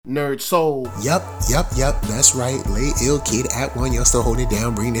NERDSoul. Yep. That's right. Lay ill kid at one. Y'all still holding it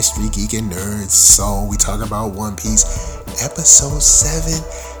down. Bring this street geek and NERDSoul. We talk about One Piece, episode 7.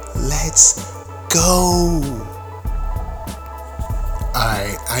 Let's go.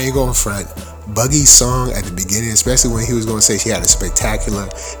 Alright, I ain't going front. Buggy's song at the beginning, especially when he was going to say she had a spectacular.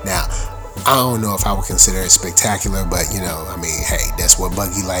 Now, I don't know if I would consider it spectacular, but hey, that's what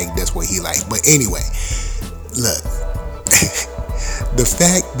Buggy liked. That's what he liked. But anyway, look. The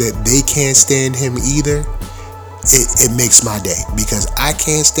fact that they can't stand him either, it makes my day, because I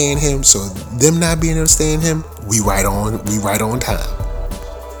can't stand him, so them not being able to stand him, we right on time.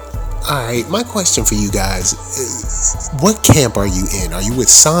 Alright, my question for you guys is, what camp are you in? Are you with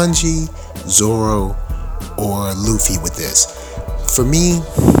Sanji, Zoro, or Luffy with this? For me,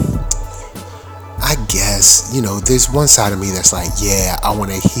 I guess, there's one side of me that's like, yeah, I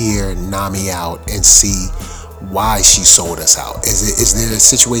want to hear Nami out and see why she sold us out. Is there a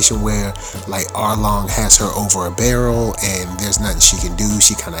situation where like Arlong has her over a barrel and there's nothing she can do,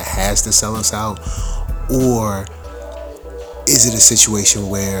 she kind of has to sell us out? Or is it a situation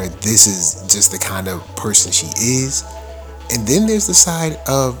where this is just the kind of person she is? And then there's the side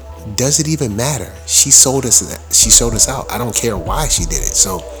of, does it even matter? She sold us out. I don't care why she did it.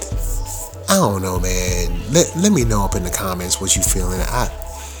 So I don't know, man. Let me know up in the comments what you feeling.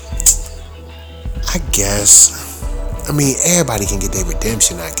 I guess, everybody can get their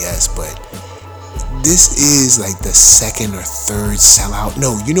redemption, I guess, but this is like the second or third sellout.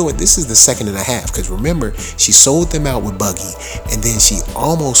 No, you know what? This is the second and a half, because remember, she sold them out with Buggy, and then she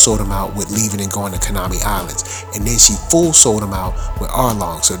almost sold them out with leaving and going to Konami Islands, and then she full sold them out with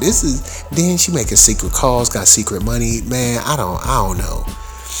Arlong. So then she making secret calls, got secret money. Man, I don't know.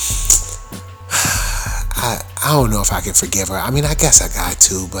 I don't know if I can forgive her. I guess I got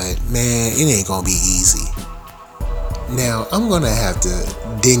to, but man, it ain't gonna be easy. Now, I'm gonna have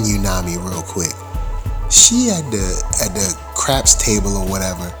to ding you, Nami, real quick. She at the craps table or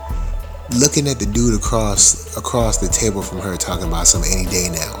whatever, looking at the dude across the table from her, talking about some any day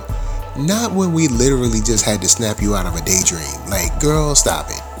now. Not when we literally just had to snap you out of a daydream. Like, girl,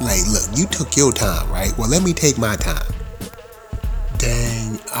 stop it. Like, look, you took your time, right? Well, let me take my time.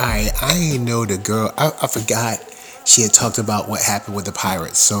 Dang, I ain't know the girl. I forgot she had talked about what happened with the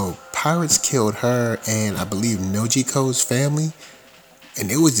pirates. So pirates killed her and I believe Nojiko's family, and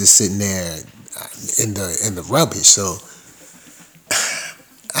they was just sitting there in the rubbish. So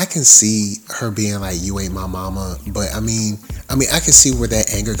I can see her being like, you ain't my mama. But I can see where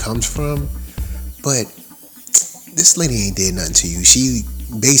that anger comes from. But this lady ain't did nothing to you. She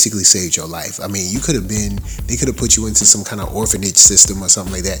basically saved your life. They could have put you into some kind of orphanage system or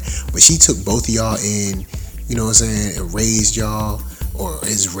something like that, but she took both of y'all in, you know what I'm saying, and raised y'all, or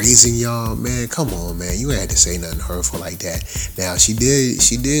is raising y'all. Man, come on, man, you ain't had to say nothing hurtful like that. Now, she did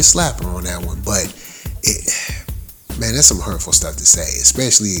slap her on that one, but that's some hurtful stuff to say,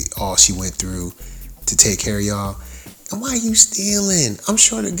 especially all she went through to take care of y'all. And why are you stealing? I'm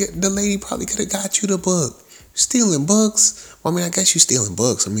sure the lady probably could have got you the book. Stealing books? Well, I guess you're stealing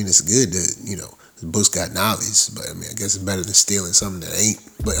books. It's good that, the books got knowledge, but I guess it's better than stealing something that ain't.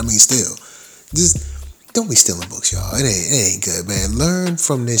 But still, just don't be stealing books, y'all. It ain't good, man. Learn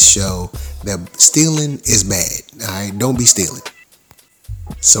from this show that stealing is bad. Alright, don't be stealing.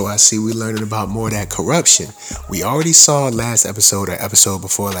 So I see we learning about more of that corruption. We already saw last episode or episode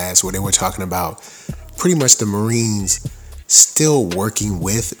before last where they were talking about pretty much the Marines still working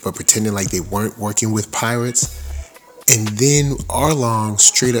with, but pretending like they weren't working with pirates. And then Arlong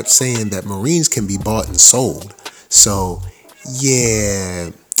straight up saying that Marines can be bought and sold. So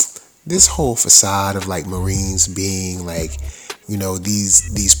yeah, this whole facade of like Marines being like,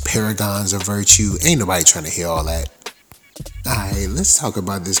 these paragons of virtue, ain't nobody trying to hear all that. Alright, let's talk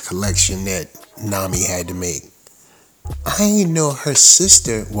about this collection that Nami had to make. I ain't know her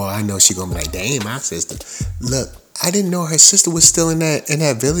sister. Well, I know she gonna be like, dang, my sister. Look, I didn't know her sister was still in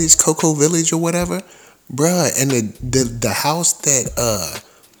that village, Cocoa Village or whatever, bruh. And the house that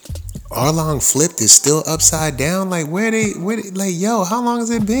Arlong flipped is still upside down. Like, where they like, yo, how long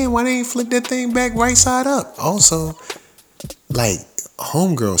has it been? Why they ain't flipped that thing back right side up? Also, like,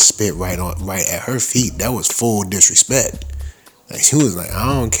 homegirl spit right at her feet. That was full disrespect. Like, she was like,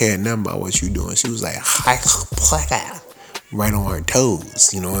 I don't care nothing about what you doing. She was like, right on her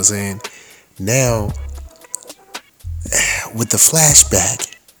toes. You know what I'm saying? Now, with the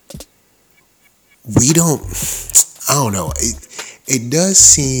flashback, I don't know. It does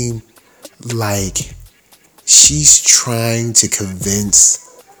seem like she's trying to convince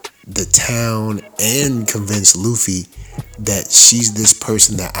the town and convince Luffy that she's this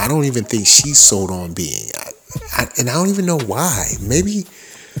person that I don't even think she's sold on being. And I don't even know why. Maybe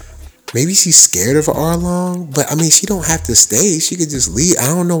Maybe she's scared of Arlong, but I mean, she don't have to stay. She could just leave. I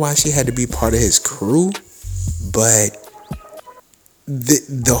don't know why she had to be part of his crew, but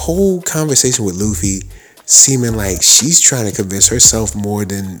the whole conversation with Luffy seeming like she's trying to convince herself more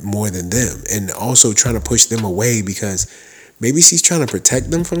than them, and also trying to push them away because maybe she's trying to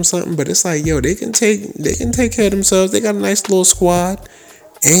protect them from something. But it's like, yo, they can take care of themselves. They got a nice little squad,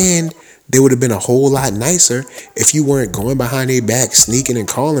 and they would have been a whole lot nicer if you weren't going behind their back, sneaking and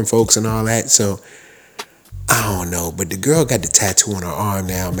calling folks and all that. So I don't know, but the girl got the tattoo on her arm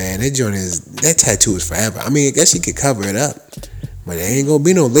now, man. That tattoo is forever. I mean, I guess she could cover it up, but there ain't gonna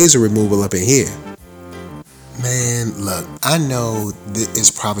be no laser removal up in here. Man, look, I know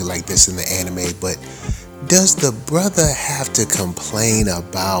it's probably like this in the anime, but does the brother have to complain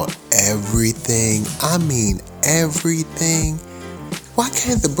about everything? I mean, everything? Why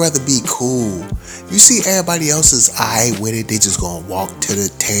can't the brother be cool? You see everybody else is alright with it. They just gonna walk to the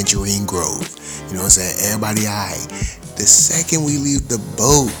Tangerine Grove. You know what I'm saying? Everybody alright. The second we leave the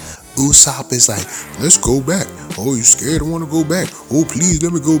boat, Usopp is like, let's go back. Oh, you scared? I want to go back. Oh, please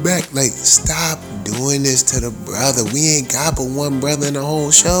let me go back. Like, stop doing this to the brother. We ain't got but one brother in the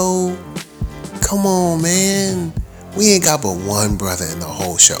whole show. Come on, man. We ain't got but one brother in the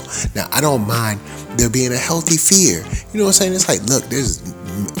whole show. Now, I don't mind there being a healthy fear. You know what I'm saying? It's like, look, there's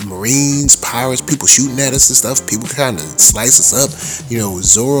Marines, pirates, people shooting at us and stuff. People trying to slice us up. You know,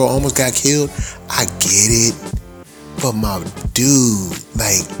 Zoro almost got killed. I get it. But my dude,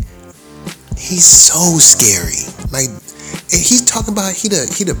 like, he's so scary. Like, and he's talking about he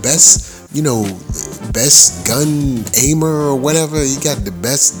the best, you know, best gun aimer or whatever. He got the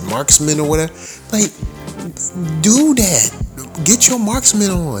best marksman or whatever. Like, do that. Get your marksman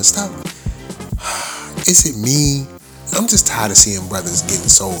on. Stop. Is it me? I'm just tired of seeing brothers getting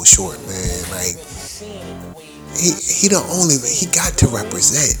sold short, man. Like, he got to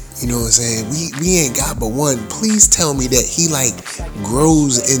represent. You know what I'm saying? We ain't got but one. Please tell me that he like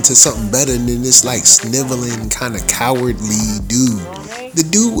grows into something better than this like sniveling kind of cowardly dude. The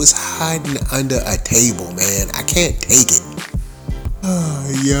dude was hiding under a table, man. I can't take it.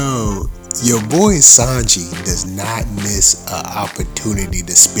 Yo, your boy Sanji does not miss an opportunity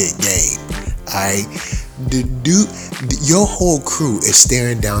to spit game. Alright? The dude, your whole crew is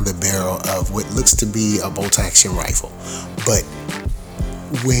staring down the barrel of what looks to be a bolt-action rifle. But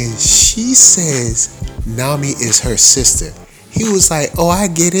when she says Nami is her sister, he was like, oh, I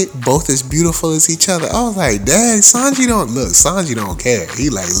get it. Both as beautiful as each other. I was like, dang, Sanji don't care. He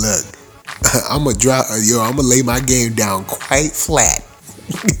like, look, I'm gonna lay my game down quite flat.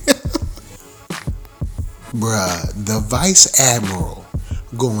 Bruh, the Vice Admiral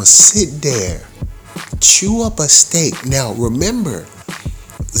gonna sit there, chew up a steak. Now, remember,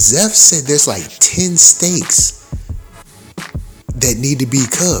 Zeph said there's like 10 steaks that need to be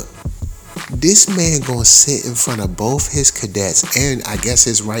cooked. This man gonna sit in front of both his cadets and I guess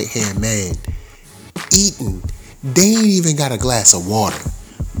his right-hand man eating. They ain't even got a glass of water.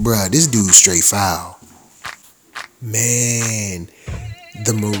 Bruh, this dude's straight foul. Man,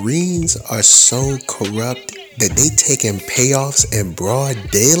 the Marines are so corrupt that they taking payoffs in broad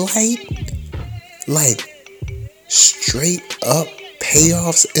daylight? Like, straight up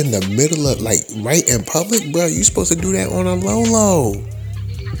payoffs in the middle of, like, right in public? Bro, you supposed to do that on a low.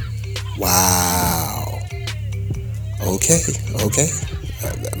 Wow. Okay.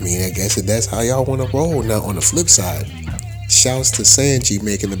 I mean, I guess that's how y'all want to roll. Now, on the flip side, shouts to Sanji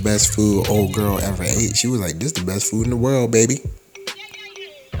making the best food old girl ever ate. She was like, this is the best food in the world, baby.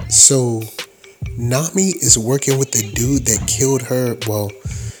 So, Nami is working with the dude that killed her, well,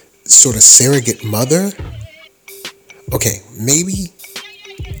 sort of surrogate mother. Okay, maybe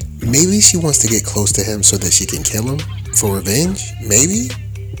she wants to get close to him so that she can kill him for revenge. Maybe,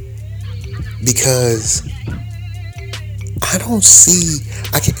 because I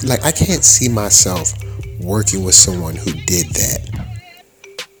can't see myself working with someone who did that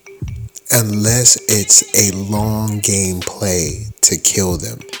unless it's a long game play to kill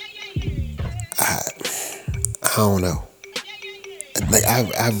them. I don't know. Like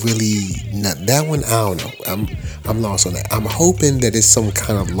I really not that one. I don't know. I'm lost on that. I'm hoping that it's some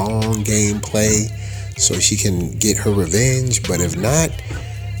kind of long game play so she can get her revenge. But if not,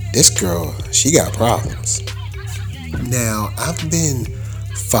 this girl, she got problems. Now I've been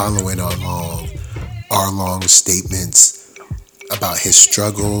following Arlong's statements about his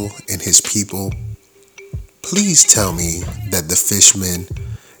struggle and his people. Please tell me that the fishmen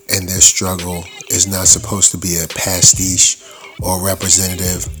and their struggle is not supposed to be a pastiche or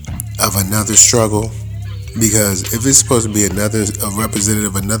representative of another struggle. Because if it's supposed to be a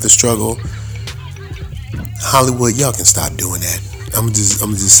representative of another struggle, Hollywood, y'all can stop doing that. I'm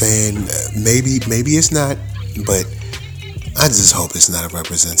just saying, maybe it's not, but I just hope it's not a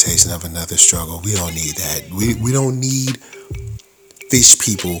representation of another struggle. We don't need that. We don't need fish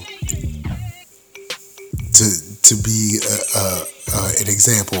people to be an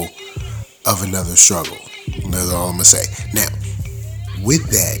example of another struggle. That's all I'm gonna say. Now, with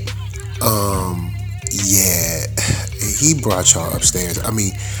that, yeah, he brought y'all upstairs. I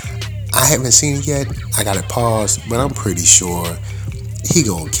mean, I haven't seen it yet. I got it paused, but I'm pretty sure he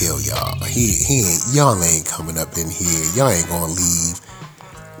gonna kill y'all. He ain't, y'all ain't coming up in here. Y'all ain't gonna leave.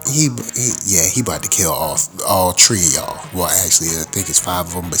 He about to kill all three of y'all. Well, actually, I think it's 5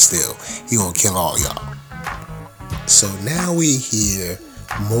 of them, but still, he gonna kill all y'all. So now we hear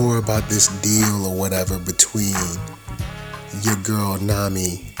more about this deal or whatever between your girl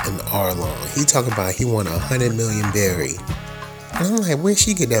Nami and Arlong. He talking about he won 100 million berry. And I'm like, where'd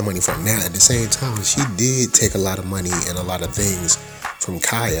she get that money from? Now, at the same time, she did take a lot of money and a lot of things from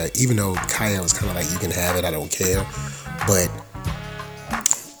Kaya, even though Kaya was kind of like, you can have it, I don't care. But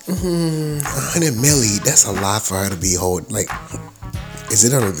 100 milli, that's a lot for her to be holding. Like, is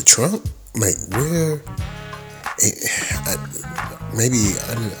it under the trunk? Like, where? Maybe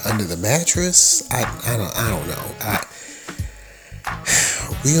under the mattress? I don't know.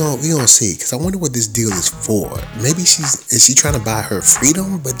 We gonna see, because I wonder what this deal is for. Maybe is she trying to buy her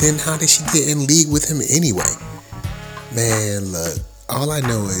freedom? But then how did she get in league with him anyway? Man, look, all I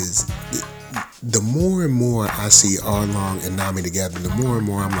know is the more and more I see Arlong and Nami together, the more and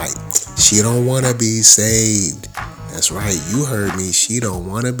more I'm like, she don't want to be saved. That's right, you heard me. She don't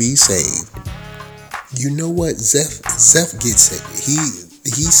want to be saved. You know what? Zeph gets it.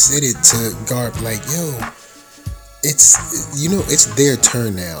 He said it to Garp like, yo, it's their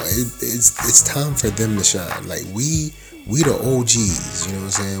turn now. It's time for them to shine. Like we the OGs, you know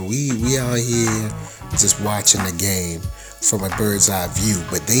what I'm saying? We out here just watching the game from a bird's eye view,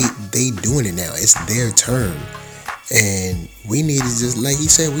 but they doing it now. It's their turn, and we need to just, like he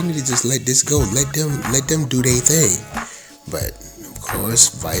said, we need to just let this go. Let them do their thing. But of course,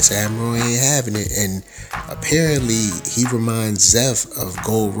 Vice Admiral ain't having it, and apparently he reminds Zeph of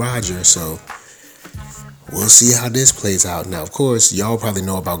Gold Roger. So we'll see how this plays out. Now, of course, y'all probably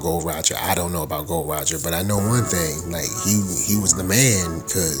know about Gold Roger. I don't know about Gold Roger, but I know one thing: like he was the man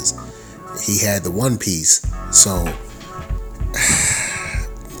because he had the One Piece. So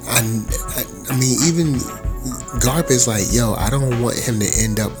I mean, even Garp is like, yo, I don't want him to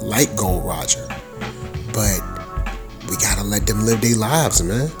end up like Gold Roger, but we gotta let them live their lives,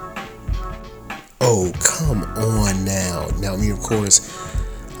 man. Oh, come on now. Now, I mean, of course,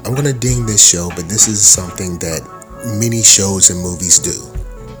 I'm gonna ding this show, but this is something that many shows and movies do.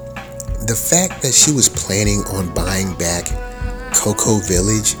 The fact that she was planning on buying back Cocoa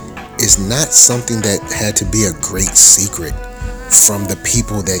Village is not something that had to be a great secret from the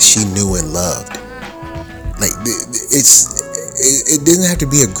people that she knew and loved. Like, it didn't have to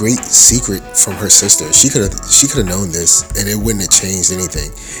be a great secret from her sister. She could have known this, and it wouldn't have changed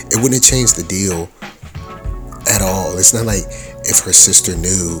anything. It wouldn't have changed the deal at all. It's not like if her sister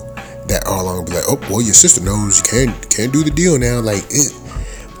knew that Arlong would be like, oh, well, your sister knows you can't do the deal now. Like,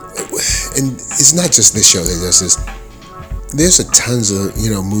 and it's not just this show that does this. There's tons of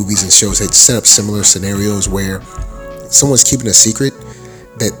movies and shows that set up similar scenarios where someone's keeping a secret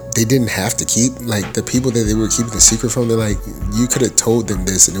that they didn't have to keep. Like, the people that they were keeping the secret from, they're like, you could have told them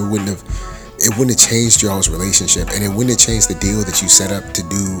this, and it wouldn't have changed y'all's relationship, and it wouldn't have changed the deal that you set up to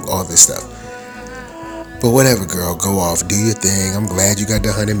do all this stuff. But whatever, girl, go off, do your thing. I'm glad you got the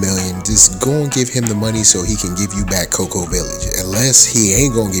 100 million. Just go and give him the money so he can give you back Cocoa Village. Unless he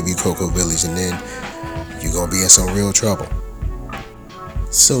ain't gonna give you Cocoa Village, and then you're gonna be in some real trouble.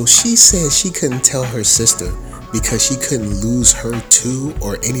 So she said she couldn't tell her sister because she couldn't lose her too,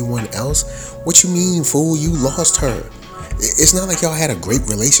 or anyone else. What you mean, fool? You lost her. It's not like y'all had a great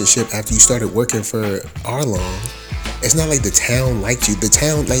relationship after you started working for Arlong. It's not like the town liked you. The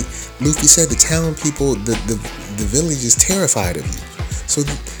town, like Luffy said, the town people, the village is terrified of you. So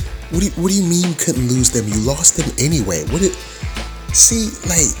what do you mean you couldn't lose them? You lost them anyway. See,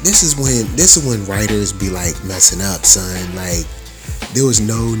 like, this is when writers be like messing up, son. Like, there was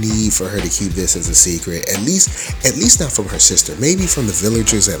no need for her to keep this as a secret. At least not from her sister. Maybe from the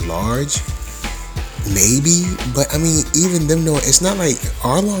villagers at large. Maybe. But I mean, even them knowing, it's not like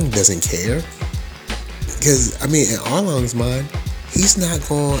Arlong doesn't care. Because, I mean, in Arlong's mind, he's not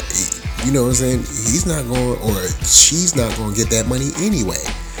going, you know what I'm saying? He's not going, or she's not going to get that money anyway.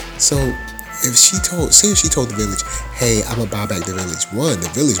 So if she told the village, hey, I'm gonna buy back the village. One, the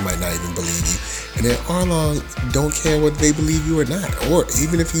village might not even believe you, and then Arlong don't care whether they believe you or not, or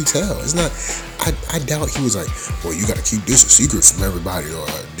even if you tell. It's not. I doubt he was like, well, you gotta keep this a secret from everybody, or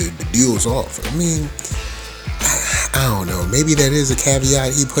the deal's off. I mean, I don't know. Maybe that is a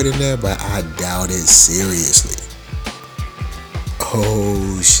caveat he put in there, but I doubt it seriously.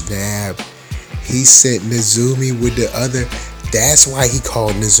 Oh snap! He sent Nezumi with the other. That's why he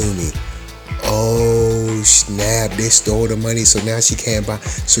called Nezumi. Oh snap! They stole the money, so now she can't buy.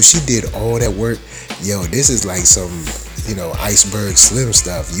 So she did all that work. Yo, this is like some, Iceberg Slim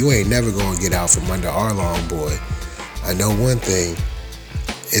stuff. You ain't never gonna get out from under Arlong, boy. I know one thing.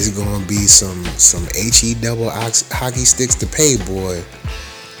 It's gonna be some HE double hockey sticks to pay, boy.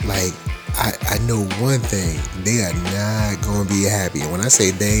 Like, I know one thing. They are not gonna be happy. And when I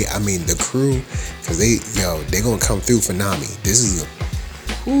say they, I mean the crew, cause they gonna come through for Nami. This is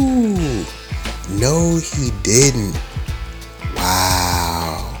no, he didn't.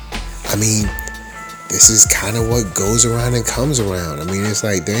 Wow. I mean, this is kind of what goes around and comes around. I mean, it's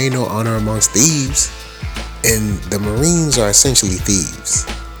like there ain't no honor amongst thieves, and the Marines are essentially thieves.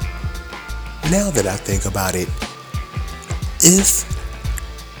 Now that I think about it, if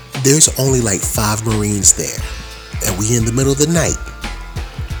there's only like 5 Marines there, and we in the middle of the night,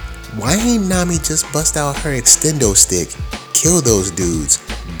 why ain't Nami just bust out her extendo stick, kill those dudes,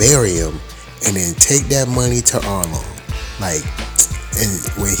 bury them, and then take that money to Arlong? Like, and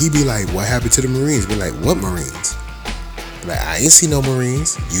when he be like, what happened to the Marines? Be like, what Marines? Like, I ain't see no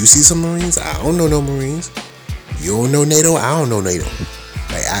Marines. You see some Marines? I don't know no Marines. You don't know NATO? I don't know NATO.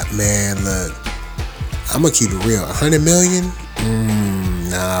 Like, man, look, I'm gonna keep it real. 100 million?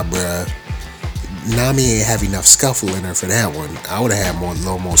 Nah, bruh. Nami ain't have enough scuffle in her for that one. I would have had a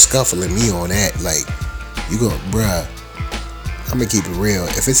little more scuffle in me on that. Like, you go, bruh. I'm gonna keep it real.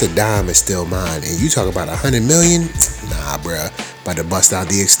 If it's a dime, it's still mine. And you talk about 100 million? Nah, bruh. About to bust out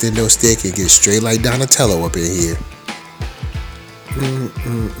the extendo stick and get straight like Donatello up in here.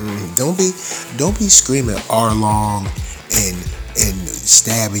 Don't be screaming Arlong and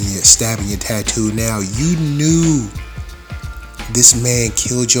stabbing your tattoo. Now you knew this man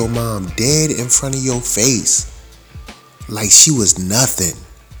killed your mom dead in front of your face, like she was nothing,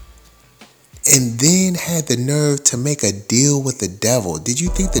 and then had the nerve to make a deal with the devil. Did you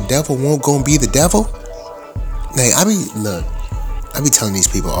think the devil won't gonna be the devil? Like, I be telling these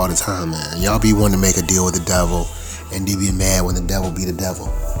people all the time, man. Y'all be wanting to make a deal with the devil, and they be mad when the devil be the devil.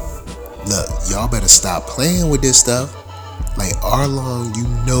 Look, y'all better stop playing with this stuff. Like, Arlong, you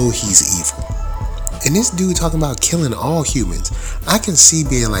know he's evil. And this dude talking about killing all humans. I can see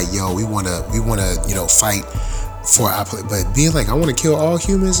being like, yo, we wanna, fight for our play. But being like, I wanna kill all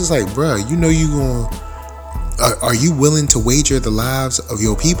humans, it's like, bruh, you know you gonna, are you willing to wager the lives of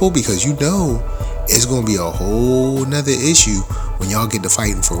your people? Because you know it's gonna be a whole nother issue when y'all get to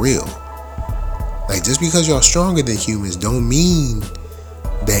fighting for real. Like, just because y'all stronger than humans don't mean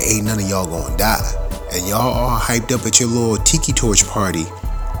that ain't none of y'all gonna die. And y'all all hyped up at your little tiki torch party.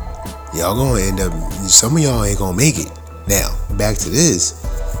 Y'all gonna end up, some of y'all ain't gonna make it. Now, back to this.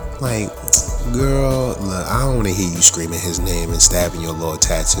 Like, girl, look, I don't wanna hear you screaming his name and stabbing your little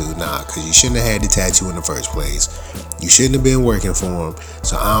tattoo. Nah, cause you shouldn't have had the tattoo in the first place. You shouldn't have been working for him.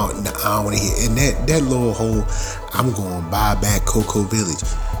 So I don't wanna hear, and that little whole, I'm gonna buy back Cocoa Village.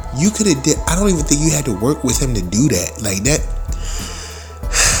 You could have did, I don't even think you had to work with him to do that. Like that,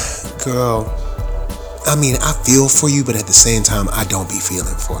 girl, I mean, I feel for you, but at the same time, I don't be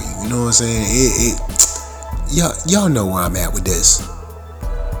feeling for you. You know what I'm saying? Y'all know where I'm at with this.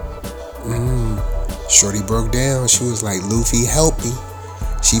 Shorty broke down. She was like, Luffy, help me.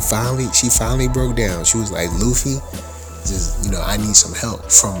 She finally broke down. She was like, Luffy, just, I need some help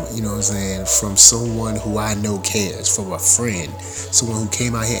from, from someone who I know cares, from a friend, someone who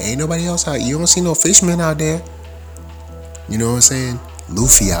came out here. Ain't nobody else out. You don't see no fishermen out there. You know what I'm saying?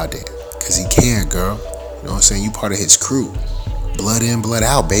 Luffy out there, cause he cared, girl. You know what I'm saying? You part of his crew. Blood in, blood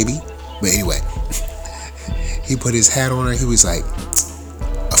out, baby. But anyway, he put his hat on her. He was like,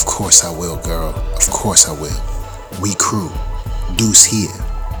 of course I will, girl. Of course I will. We crew. Deuce here.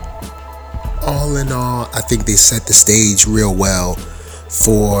 All in all, I think they set the stage real well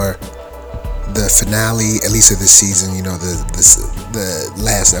for the finale, at least of this season. The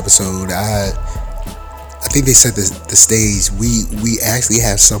last episode. I think they set the stage. We actually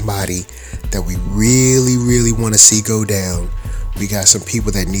have somebody that we really, really want to see go down. We got some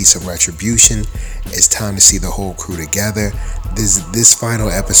people that need some retribution. It's time to see the whole crew together. This final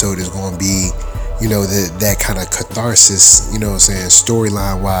episode is going to be, that kind of catharsis,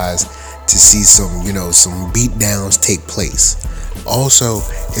 storyline wise, to see some beat downs take place. Also,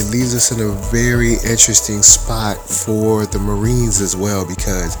 it leaves us in a very interesting spot for the Marines as well,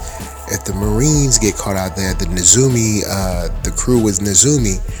 because if the Marines get caught out there, the crew with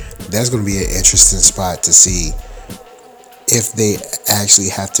Nezumi, that's going to be an interesting spot to see if they actually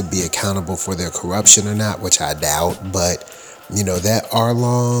have to be accountable for their corruption or not, which I doubt. But that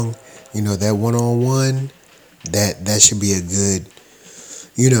Arlong, that one-on-one, that should be a good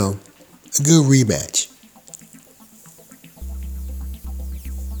rematch.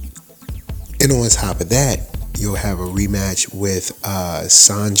 And on top of that, you'll have a rematch with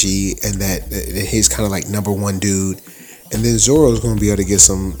Sanji and that his kind of like number one dude. And then Zoro's going to be able to get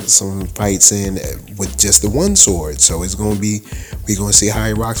some fights in with just the one sword. So we're going to see how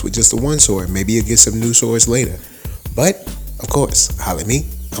he rocks with just the one sword. Maybe he'll get some new swords later. But, of course, holla at me.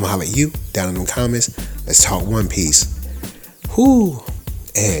 I'm going to holla at you down in the comments. Let's talk One Piece. Whoo.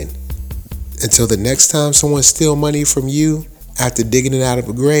 And until the next time someone steals money from you after digging it out of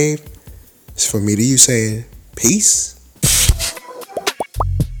a grave, it's from me to you saying, peace.